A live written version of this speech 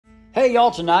Hey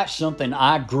y'all, tonight something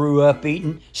I grew up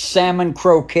eating, salmon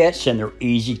croquettes, and they're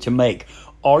easy to make.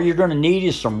 All you're going to need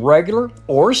is some regular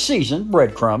or seasoned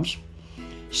breadcrumbs,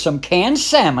 some canned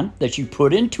salmon that you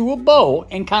put into a bowl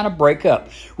and kind of break up.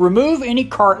 Remove any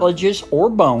cartilages or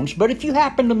bones, but if you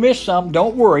happen to miss some,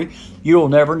 don't worry, you'll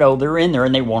never know they're in there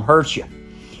and they won't hurt you.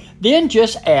 Then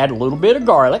just add a little bit of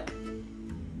garlic,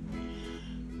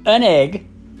 an egg,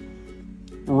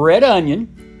 red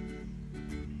onion,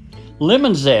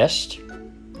 lemon zest,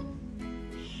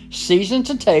 season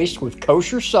to taste with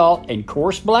kosher salt and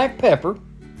coarse black pepper.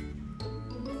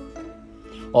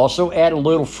 Also add a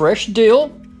little fresh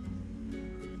dill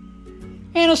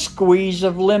and a squeeze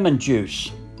of lemon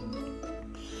juice.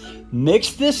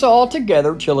 Mix this all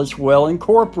together till it's well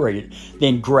incorporated.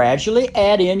 Then gradually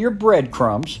add in your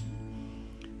breadcrumbs.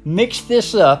 Mix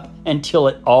this up until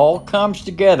it all comes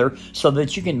together so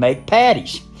that you can make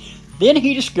patties. Then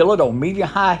heat a skillet on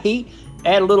medium-high heat,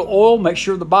 add a little oil, make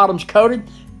sure the bottom's coated,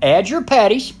 add your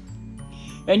patties,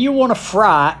 and you want to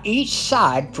fry each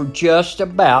side for just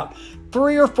about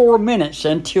 3 or 4 minutes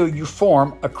until you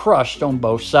form a crust on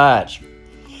both sides.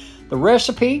 The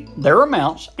recipe, their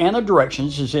amounts, and the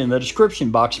directions is in the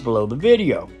description box below the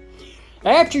video.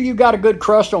 After you got a good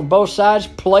crust on both sides,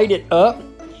 plate it up,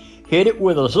 hit it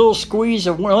with a little squeeze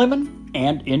of lemon,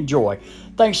 and enjoy.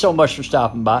 Thanks so much for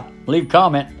stopping by. Leave a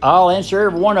comment. I'll answer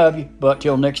every one of you. But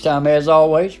till next time, as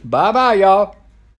always, bye-bye, y'all.